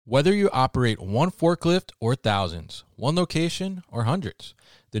Whether you operate one forklift or thousands, one location or hundreds,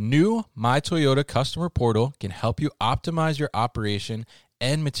 the new My Toyota customer portal can help you optimize your operation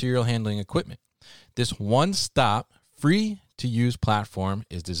and material handling equipment. This one-stop, free-to-use platform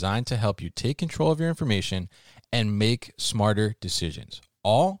is designed to help you take control of your information and make smarter decisions,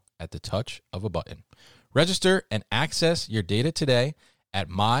 all at the touch of a button. Register and access your data today at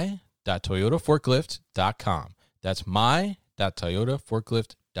my.toyotaforklift.com. That's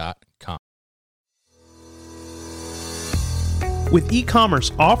my.toyotaforklift.com. With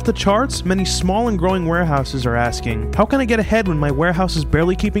e-commerce off the charts, many small and growing warehouses are asking, how can I get ahead when my warehouse is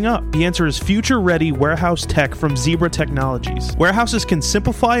barely keeping up? The answer is future-ready warehouse tech from Zebra Technologies. Warehouses can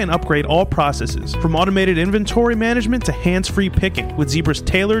simplify and upgrade all processes, from automated inventory management to hands-free picking, with Zebra's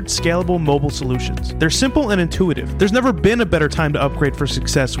tailored, scalable mobile solutions. They're simple and intuitive. There's never been a better time to upgrade for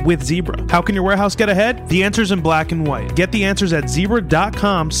success with Zebra. How can your warehouse get ahead? The answer's in black and white. Get the answers at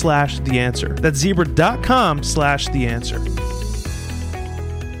zebra.com/theanswer. That's zebra.com/theanswer.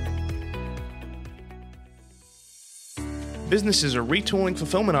 Businesses are retooling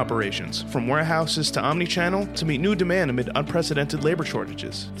fulfillment operations, from warehouses to omnichannel, to meet new demand amid unprecedented labor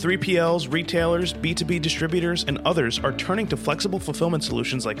shortages. 3PLs, retailers, B2B distributors, and others are turning to flexible fulfillment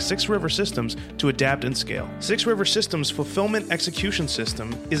solutions like 6 River Systems to adapt and scale. 6 River Systems' Fulfillment Execution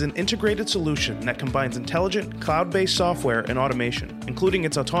System is an integrated solution that combines intelligent, cloud-based software and automation, including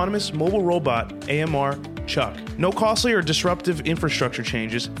its autonomous mobile robot, AMR, Chuck. No costly or disruptive infrastructure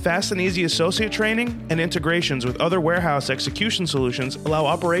changes, fast and easy associate training, and integrations with other warehouse execution solutions allow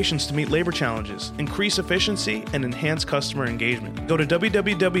operations to meet labor challenges, increase efficiency, and enhance customer engagement. Go to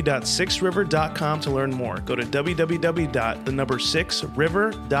www.6river.com to learn more. Go to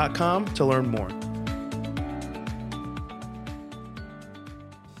www.6river.com to learn more.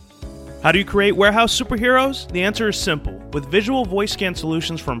 How do you create warehouse superheroes? The answer is simple. With visual voice scan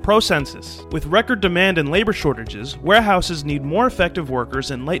solutions from ProCensus. With record demand and labor shortages, warehouses need more effective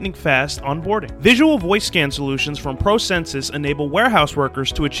workers and lightning-fast onboarding. Visual voice scan solutions from ProCensus enable warehouse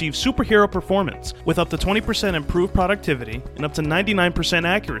workers to achieve superhero performance with up to 20% improved productivity and up to 99%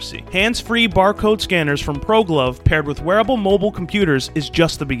 accuracy. Hands-free barcode scanners from ProGlove paired with wearable mobile computers is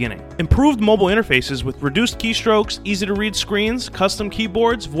just the beginning. Improved mobile interfaces with reduced keystrokes, easy-to-read screens, custom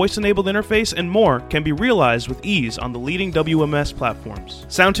keyboards, voice-enabled interface, and more can be realized with ease on the leading WMS platforms.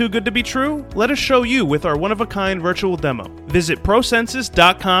 Sound too good to be true? Let us show you with our one-of-a-kind virtual demo. Visit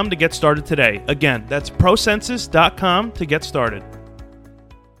procensus.com to get started today. Again, that's procensus.com to get started.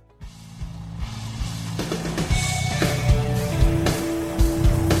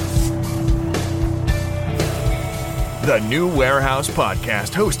 The New Warehouse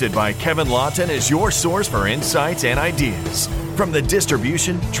Podcast, hosted by Kevin Lawton, is your source for insights and ideas from the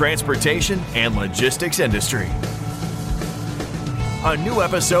distribution, transportation, and logistics industry. A new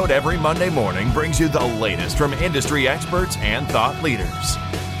episode every Monday morning brings you the latest from industry experts and thought leaders.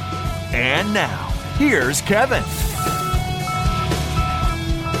 And now, here's Kevin.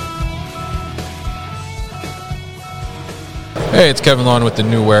 Hey, it's Kevin Lawton with the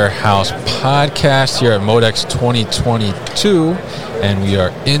New Warehouse Podcast here at Modex 2022, and we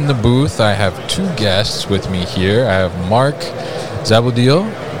are in the booth. I have 2 guests with me here. I have Mark Zabudil.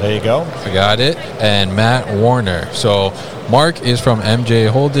 There you go. I got it. And Matt Warner. So Mark is from MJ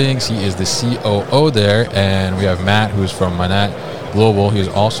Holdings. He is the COO there, and we have Matt, who's from Manat Global. He's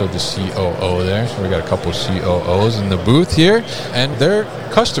also the COO there. So we got a couple of COOs in the booth here, and they're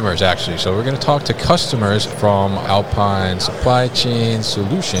customers actually. So we're going to talk to customers from Alpine Supply Chain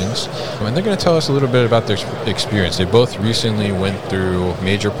Solutions, and they're going to tell us a little bit about their experience. They both recently went through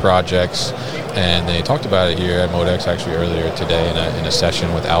major projects, and they talked about it here at Modex actually earlier today in a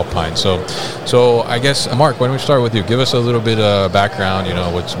session with Alpine. So I guess, Mark, why don't we start with you? Give us a little bit of background. You know,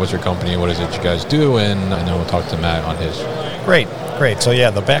 what's your company? What is it you guys do? And then we'll talk to Matt on his. Great. So, yeah,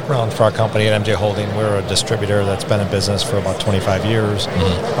 the background for our company at MJ Holding, we're a distributor that's been in business for about 25 years.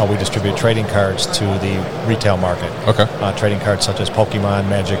 Mm-hmm. We distribute trading cards to the retail market. Okay. Trading cards such as Pokemon,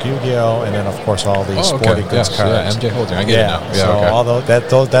 Magic, Yu-Gi-Oh!, and then, of course, all the sporting goods cards. Yeah, MJ Holding. I get it now. Yeah, so although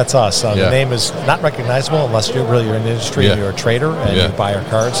that's us. The name is not recognizable unless you're in the industry. Yeah. You're a trader and you buy our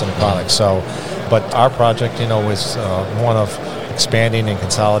cards and products. So, but our project, is one of expanding and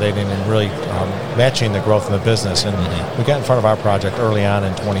consolidating and really matching the growth in the business. And we got in front of our project early on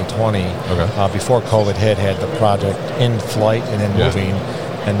in 2020. Before COVID hit, had the project in flight and in moving,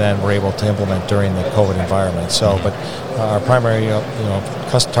 and then we're able to implement during the COVID environment. So, but our primary,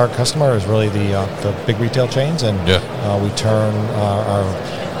 target customer is really the big retail chains, and we turn our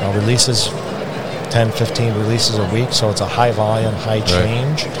releases 10, 15 releases a week, so it's a high volume, high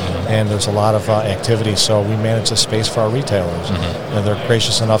change, and there's a lot of activity. So we manage the space for our retailers, and they're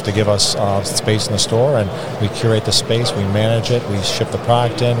gracious enough to give us space in the store, and we curate the space, we manage it, we ship the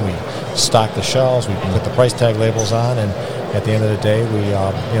product in, we stock the shelves, we put the price tag labels on, and at the end of the day,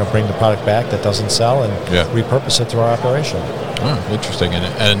 we bring the product back that doesn't sell and repurpose it through our operation. Oh, interesting.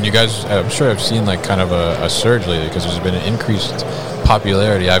 And you guys, I'm sure have seen like kind of a surge lately because there's been an increased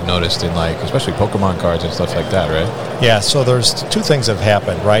popularity I've noticed in like especially Pokemon cards and stuff like that, right? Yeah, so there's two things have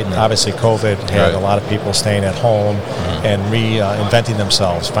happened, right? Obviously COVID had a lot of people staying at home and reinventing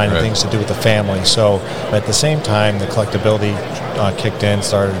themselves, finding things to do with the family. So at the same time the collectability kicked in,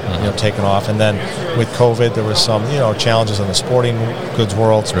 started taking off, and then with COVID there was some challenges in the sporting goods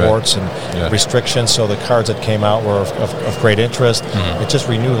world, sports and restrictions, so the cards that came out were of great interest. It just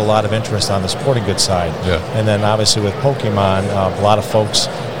renewed a lot of interest on the sporting goods side. And then obviously with Pokemon, a lot of folks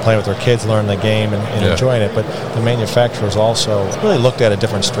playing with their kids, learning the game and enjoying it, but the manufacturers also really looked at a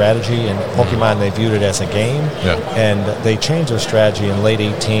different strategy. And Pokemon, they viewed it as a game, and they changed their strategy in late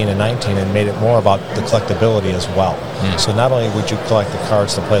 18 and 19 and made it more about the collectability as well. So not only would you collect the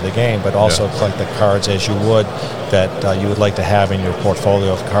cards to play the game, but also collect the cards as you would that you would like to have in your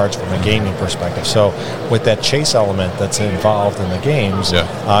portfolio of cards from a gaming perspective. So with that chase element that's involved in the games,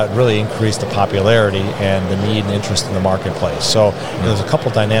 it really increased the popularity and the need and interest in the marketplace. So there's a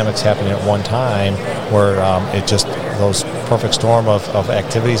couple dynamics happening at one time where it just, those perfect storm of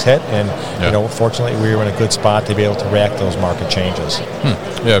activities hit, and fortunately we were in a good spot to be able to react to those market changes.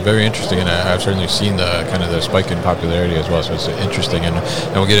 Yeah, very interesting, and I've certainly seen the kind of the spike in popularity as well, so it's interesting, and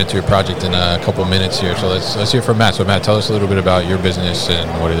we'll get into your project in a couple minutes here. So let's hear from Matt. So Matt, tell us a little bit about your business and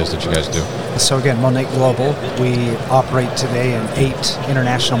what it is that you guys do. So again, Monate Global, we operate today in 8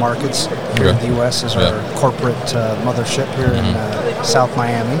 international markets. Here in the U.S. is our corporate mothership here in South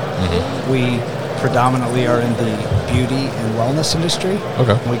Miami. We predominantly are in the beauty and wellness industry.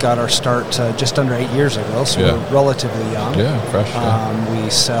 We got our start just under 8 years ago, so we're relatively young. Fresh. We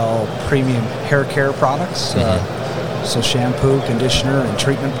sell premium hair care products, so shampoo, conditioner, and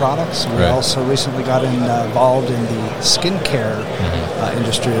treatment products. We also recently got involved in the skincare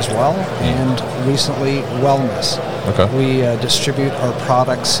industry as well, and recently wellness. We distribute our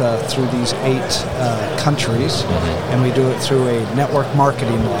products through these 8 countries, and we do it through a network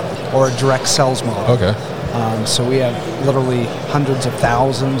marketing model or a direct sales model. So we have literally hundreds of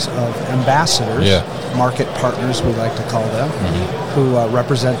thousands of ambassadors, market partners we like to call them, who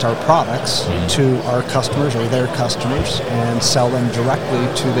represent our products to our customers or their customers and sell them directly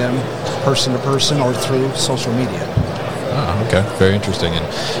to them person to person or through social media. Very interesting.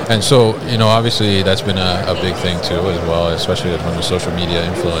 And so, obviously that's been a big thing too as well, especially from the social media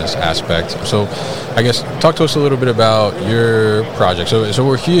influence aspect. So I guess talk to us a little bit about your project. So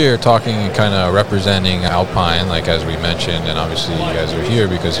we're here talking and kind of representing Alpine, like as we mentioned, and obviously you guys are here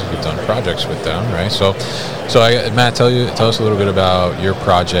because you've done projects with them, right? So Matt, tell us a little bit about your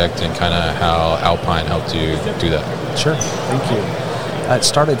project and kind of how Alpine helped you do that. Sure, thank you. It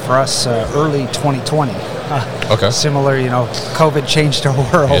started for us early 2020. Similar, COVID changed our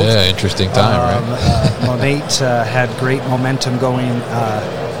world. Yeah, interesting time, right? Monate had great momentum going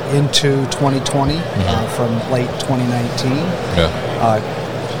into 2020 from late 2019.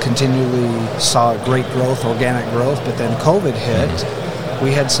 Continually saw great growth, organic growth, but then COVID hit.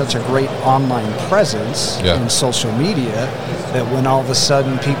 We had such a great online presence in social media that when all of a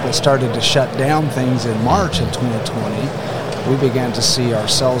sudden people started to shut down things in March of 2020, we began to see our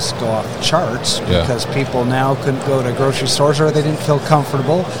sales go off the charts because people now couldn't go to grocery stores or they didn't feel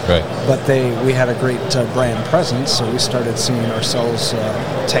comfortable. But we had a great brand presence, so we started seeing our sales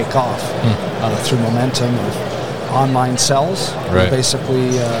take off through momentum of online sales. We're basically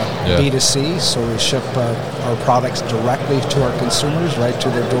B2C, so we ship our products directly to our consumers, right to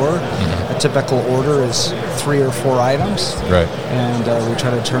their door. A typical order is 3 or 4 items, and we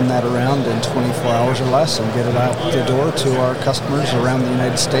try to turn that around in 24 hours or less and get it out the door to our customers around the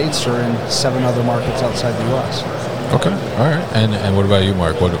United States or in 7 other markets outside the U.S. All right. And what about you,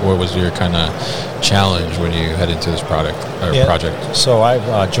 Mark? What was your kind of challenge when you head into this project? So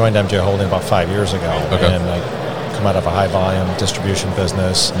I joined MJ Holding about 5 years ago, and I come out of a high volume distribution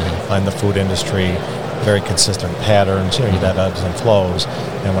business in the food industry, very consistent patterns, you have ebbs and flows.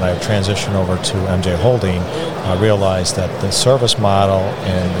 And when I transitioned over to MJ Holding, I realized that the service model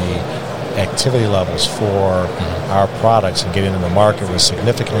and the activity levels for our products and getting in the market was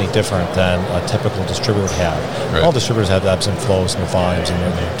significantly different than a typical distributor would have. All distributors have ebbs and flows and volumes,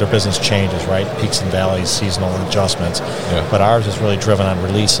 and their business changes, right? Peaks and valleys, seasonal adjustments. But ours is really driven on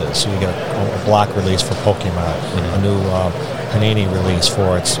releases. So you get a block release for Pokemon, a new Panini release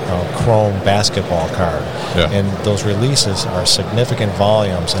for its Chrome basketball card. And those releases are significant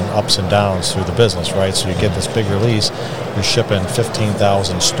volumes and ups and downs through the business, right? So you get this big release, you're shipping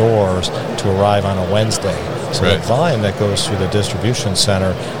 15,000 stores to arrive on a Wednesday. So the volume that goes through the distribution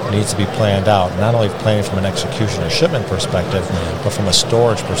center needs to be planned out, not only planning from an execution or shipment perspective, but from a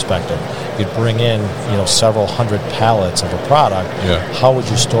storage perspective. You'd bring in, several hundred pallets of a product. How would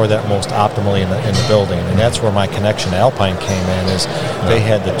you store that most optimally in the building? And that's where my connection to Alpine came in, is they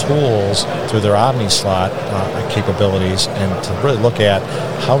had the tools through their OmniSlot capabilities, and to really look at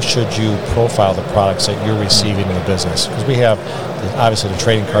how should you profile the products that you're receiving in the business. Because we have, obviously the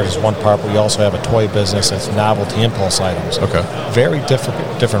trading card is one part, but we also have a toy business that's novelty impulse items. Very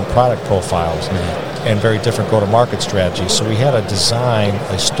different product profiles. And very different go-to-market strategies. So we had to design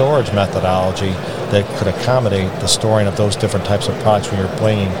a storage methodology that could accommodate the storing of those different types of products when you're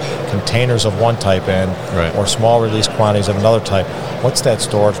bringing containers of one type in or small release quantities of another type. What's that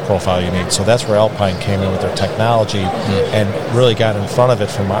storage profile you need? So that's where Alpine came in with their technology and really got in front of it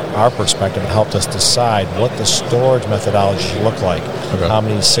from our perspective and helped us decide what the storage methodology should look like. How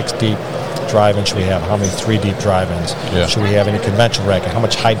many 6-deep drive-ins should we have? How many 3-deep drive-ins? Should we have any conventional rack? How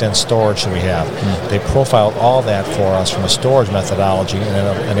much high-dense storage should we have? They profiled all that for us from a storage methodology,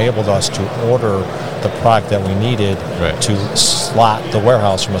 and it enabled us to order the product that we needed to slot the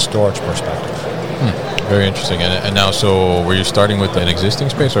warehouse from a storage perspective. Very interesting. And now, so were you starting with an existing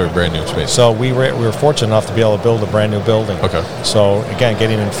space or a brand new space? So we were fortunate enough to be able to build a brand new building. So again,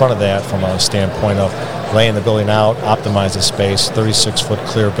 getting in front of that from a standpoint of laying the building out, optimize the space, 36-foot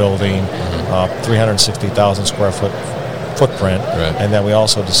clear building, 360,000 square foot footprint, and then we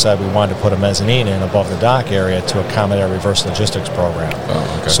also decided we wanted to put a mezzanine in above the dock area to accommodate our reverse logistics program.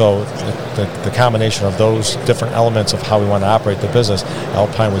 So the combination of those different elements of how we want to operate the business,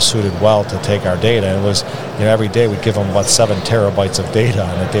 Alpine was suited well to take our data. And it was, every day we'd give them about 7 terabytes of data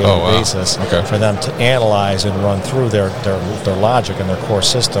on a daily basis for them to analyze and run through their logic and their core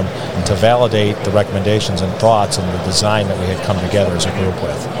system to validate the recommendations and thoughts and the design that we had come together as a group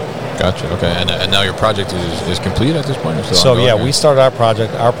with. Gotcha. Okay. And now your project is complete at this point? Or so ongoing? We started our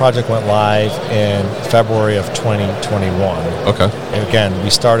project. Our project went live in February of 2021. And again, we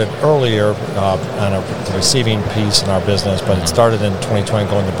started earlier on the receiving piece in our business, but it started in 2020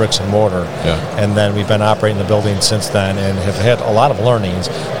 going to bricks and mortar. And then we've been operating the building since then and have had a lot of learnings.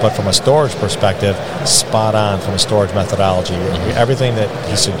 But from a storage perspective, spot on from a storage methodology. Everything that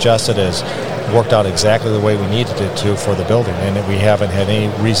he suggested is worked out exactly the way we needed it to for the building, and we haven't had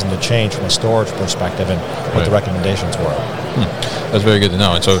any reason to change from a storage perspective and what the recommendations were. That's very good to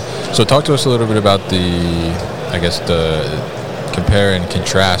know. And so talk to us a little bit about the compare and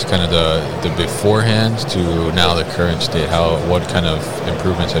contrast kind of the beforehand to now the current state. What kind of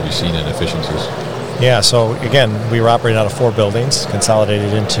improvements have you seen in efficiencies? So again, we were operating out of 4 buildings,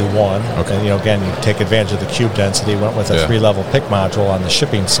 consolidated into one. And again, you take advantage of the cube density, went with a 3-level pick module on the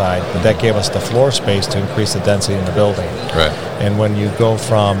shipping side, but that gave us the floor space to increase the density in the building. And when you go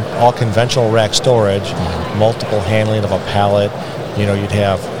from all conventional rack storage, multiple handling of a pallet, you'd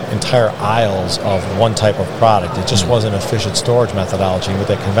have entire aisles of one type of product. It just wasn't an efficient storage methodology. With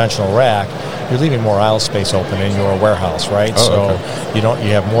a conventional rack, you're leaving more aisle space open in your warehouse, right? You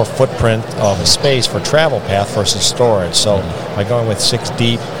have more footprint of space for travel path versus storage. So by going with 6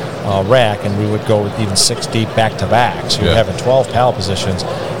 deep rack, and we would go with even 6 deep back to back. So you're having 12 pallet positions.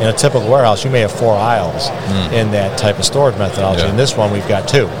 In a typical warehouse, you may have 4 aisles in that type of storage methodology. In this one, we've got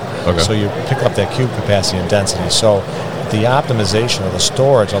 2. So you pick up that cube capacity and density. So the optimization of the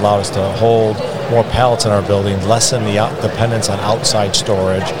storage allowed us to hold more pallets in our building, lessen the dependence on outside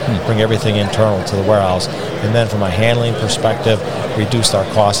storage, bring everything internal to the warehouse. And then from a handling perspective, reduced our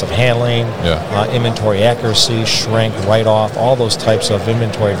cost of handling, inventory accuracy, shrink, write-off, all those types of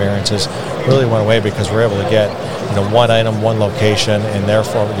inventory variances really went away because we're able to get one item, one location, and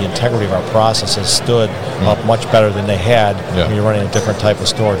therefore the integrity of our processes stood up much better than they had when you're running a different type of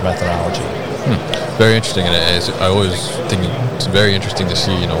storage methodology. Very interesting, and I always think it's very interesting to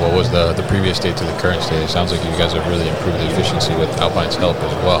see, what was the previous state to the current state. It sounds like you guys have really improved the efficiency with Alpine's help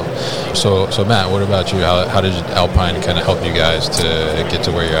as well. So Matt, what about you? How did Alpine kind of help you guys to get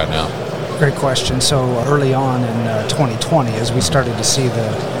to where you're at now? Great question. So early on in 2020, as we started to see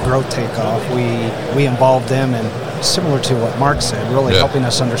the growth take off, we involved them in, similar to what Mark said, really helping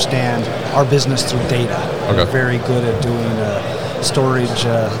us understand our business through data. They're very good at doing storage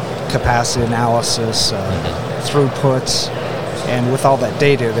capacity analysis, throughputs, and with all that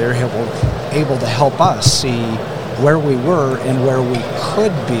data, they're able to help us see where we were and where we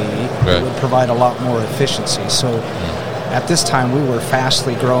could be. It would provide a lot more efficiency. So at this time, we were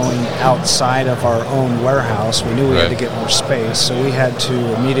fastly growing outside of our own warehouse. We knew we had to get more space, so we had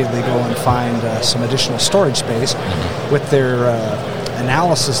to immediately go and find some additional storage space. With their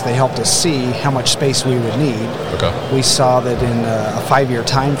analysis, they helped us see how much space we would need. We saw that in a 5-year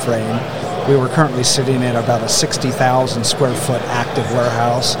time frame, we were currently sitting at about a 60,000 square foot active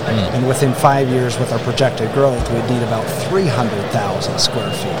warehouse, and within 5 years, with our projected growth, we'd need about 300,000 square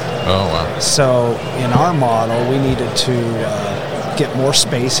feet. Oh, wow. So in our model, we needed to get more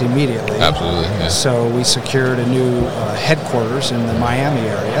space immediately. Absolutely, yeah. So we secured a new headquarters in the Miami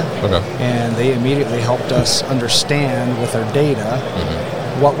area, and they immediately helped us understand with our data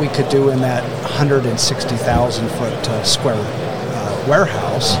what we could do in that 160,000 foot square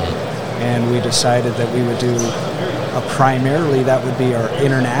warehouse. And we decided that we would do primarily that would be our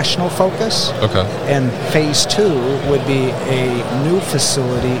international focus. And phase 2 would be a new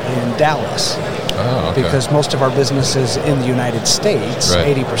facility in Dallas. Because most of our business is in the United States,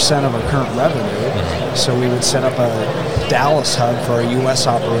 80% of our current revenue. So we would set up a Dallas hub for our U.S.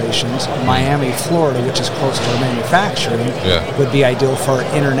 operations. Miami, Florida, which is close to our manufacturing, would be ideal for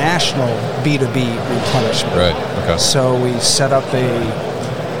our international B2B replenishment. So we set up a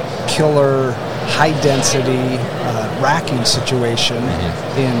killer high-density racking situation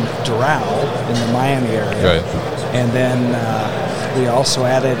in Doral in the Miami area. And then we also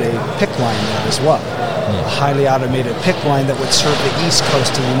added a pick line there as well. A highly automated pick line that would serve the East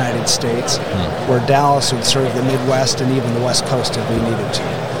Coast of the United States, where Dallas would serve the Midwest and even the West Coast if we needed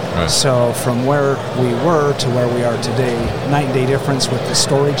to. So from where we were to where we are today, night and day difference with the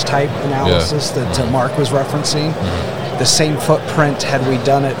storage type analysis that Mark was referencing. The same footprint, had we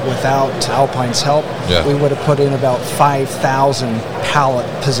done it without Alpine's help, we would have put in about 5,000 pallet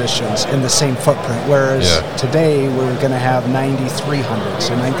positions in the same footprint, whereas today we're going to have 9,300,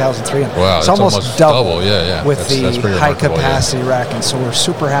 so 9,300. Wow, it's almost double with that's the high capacity racking. So we're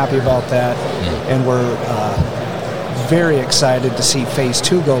super happy about that, and we're very excited to see phase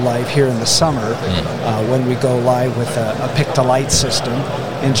 2 go live here in the summer when we go live with a pick-to-light system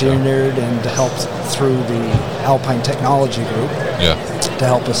engineered and helped through the Alpine Technology Group to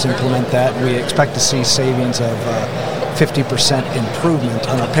help us implement that. We expect to see savings of 50% improvement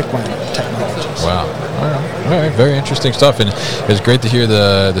on our pick line technologies. Wow. All right. Very interesting stuff. And it's great to hear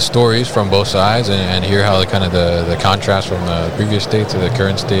the stories from both sides and hear how the contrast from the previous state to the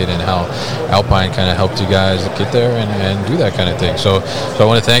current state and how Alpine kind of helped you guys get there and do that kind of thing. So I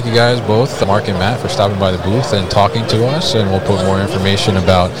want to thank you guys both, Mark and Matt, for stopping by the booth and talking to us. And we'll put more information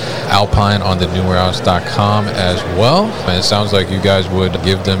about Alpine on thenewwarehouse.com as well. And it sounds like you guys would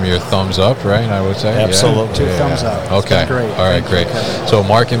give them your thumbs up, right? I would say. Absolutely. Two thumbs up. Okay. Great. All right, great. So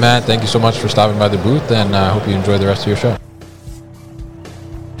Mark and Matt, thank you so much for stopping by the booth, and I hope you enjoy the rest of your show.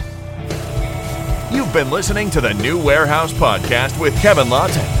 You've been listening to the New Warehouse Podcast with Kevin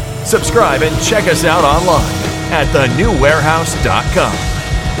Lawton. Subscribe and check us out online at thenewwarehouse.com.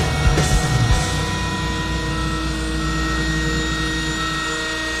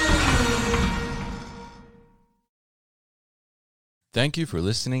 Thank you for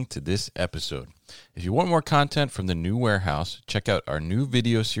listening to this episode. If you want more content from the New Warehouse, check out our new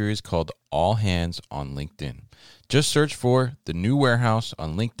video series called All Hands on LinkedIn. Just search for the New Warehouse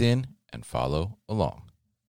on LinkedIn and follow along.